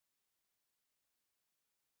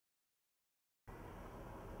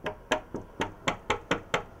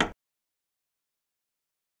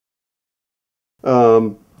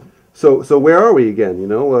Um, so where are we again?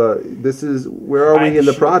 This is where are we in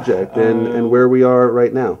the project and where we are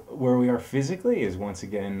right now? Where we are physically is once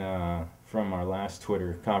again from our last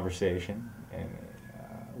Twitter conversation, and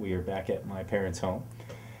we are back at my parents' home.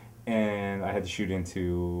 And I had to shoot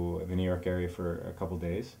into the New York area for a couple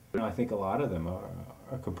days. I think a lot of them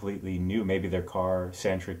are completely new. Maybe they're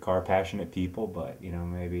car-centric, car-passionate people, but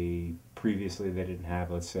maybe previously they didn't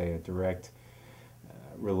have, let's say, a direct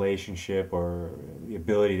relationship or the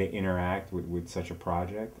ability to interact with such a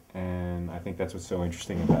project. And I think that's what's so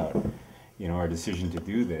interesting about our decision to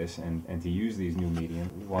do this and to use these new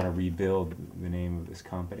mediums. We want to rebuild the name of this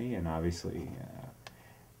company, and obviously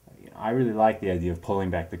I really like the idea of pulling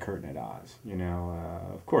back the curtain at Oz.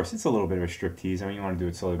 Of course, it's a little bit of a striptease. I mean, you want to do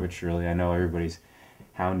it slowly but surely. I know everybody's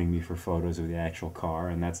hounding me for photos of the actual car,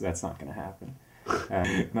 and that's not going to happen.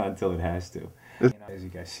 Not until it has to. As you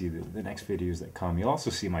guys see the next videos that come, you'll also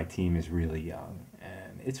see my team is really young,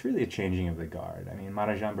 and it's really a changing of the guard. I mean,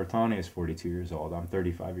 Marajan Bertone is 42 years old. I'm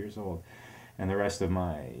 35 years old. And the rest of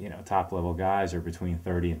my top level guys are between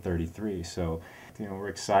 30 and 33. So we're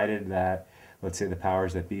excited that, let's say, the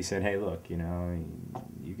powers that be said, hey, look,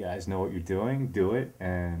 you guys know what you're doing, do it,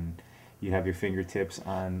 and you have your fingertips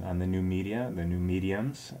on the new media, the new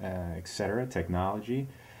mediums, etc., technology.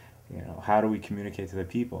 How do we communicate to the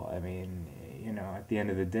people? I mean, at the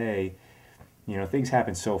end of the day, things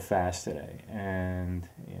happen so fast today, and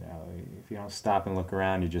if you don't stop and look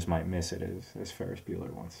around, you just might miss it, as Ferris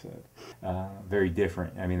Bueller once said. Very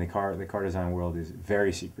different. I mean, the car design world is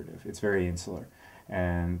very secretive. It's very insular,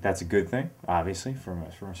 and that's a good thing, obviously, from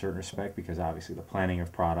a certain respect, because obviously the planning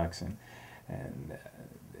of products and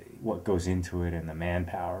what goes into it, and the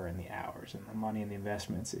manpower and the hours and the money and the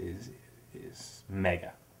investments is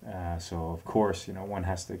mega. So of course, one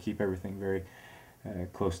has to keep everything very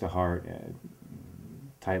close to heart,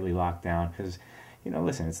 tightly locked down, because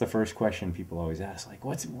listen, it's the first question people always ask, like,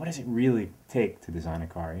 what does it really take to design a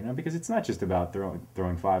car? Because it's not just about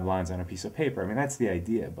throwing 5 lines on a piece of paper. I mean, that's the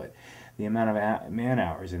idea, but the amount of man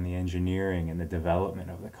hours in the engineering and the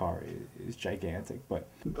development of the car is gigantic. But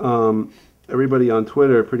everybody on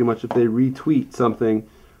Twitter, pretty much, if they retweet something,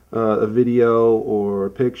 a video or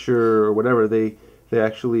a picture or whatever, they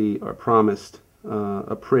actually are promised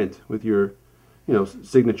a print with your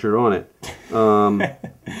signature on it.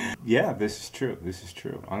 Yeah, this is true. This is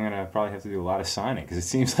true. I'm gonna probably have to do a lot of signing, because it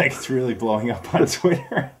seems like it's really blowing up on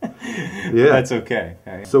Twitter. Yeah, that's okay.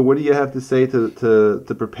 So, what do you have to say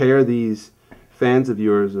to prepare these fans of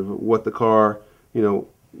yours of what the car is going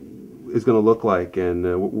to look like,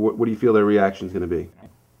 and what do you feel their reaction is going to be?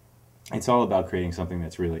 It's all about creating something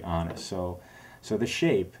that's really honest. So the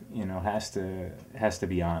shape, has to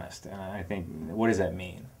be honest. And I think, what does that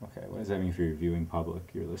mean? Okay, what does that mean for your viewing public,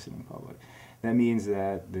 your listening public? That means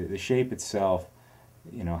that the shape itself,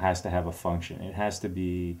 has to have a function. It has to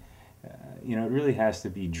be, it really has to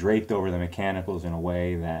be draped over the mechanicals in a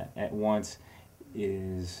way that at once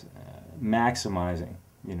is maximizing,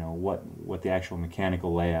 what the actual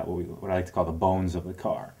mechanical layout, what I like to call the bones of the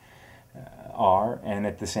car, are, and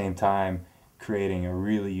at the same time creating a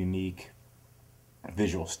really unique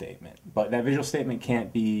visual statement. But that visual statement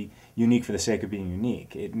can't be unique for the sake of being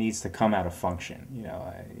unique. It needs to come out of function.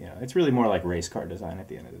 It's really more like race car design at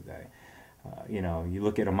the end of the day. You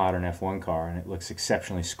look at a modern F1 car and it looks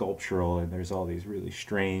exceptionally sculptural, and there's all these really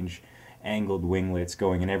strange angled winglets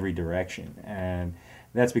going in every direction, and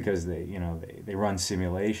that's because they run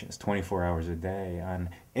simulations 24 hours a day on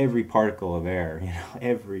every particle of air,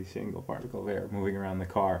 every single particle of air moving around the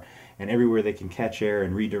car, and everywhere they can catch air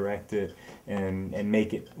and redirect it and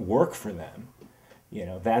make it work for them.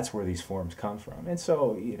 That's where these forms come from. And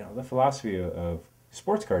so, the philosophy of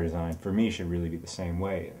sports car design for me should really be the same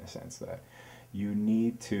way, in the sense that you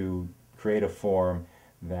need to create a form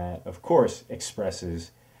that, of course,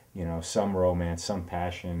 expresses some romance, some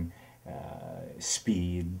passion,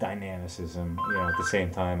 speed, dynamicism, at the same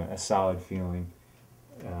time, a solid feeling.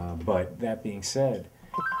 But that being said,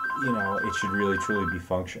 it should really truly be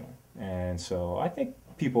functional. And so I think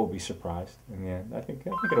people will be surprised in the end. I think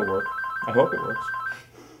it'll work. I hope it works.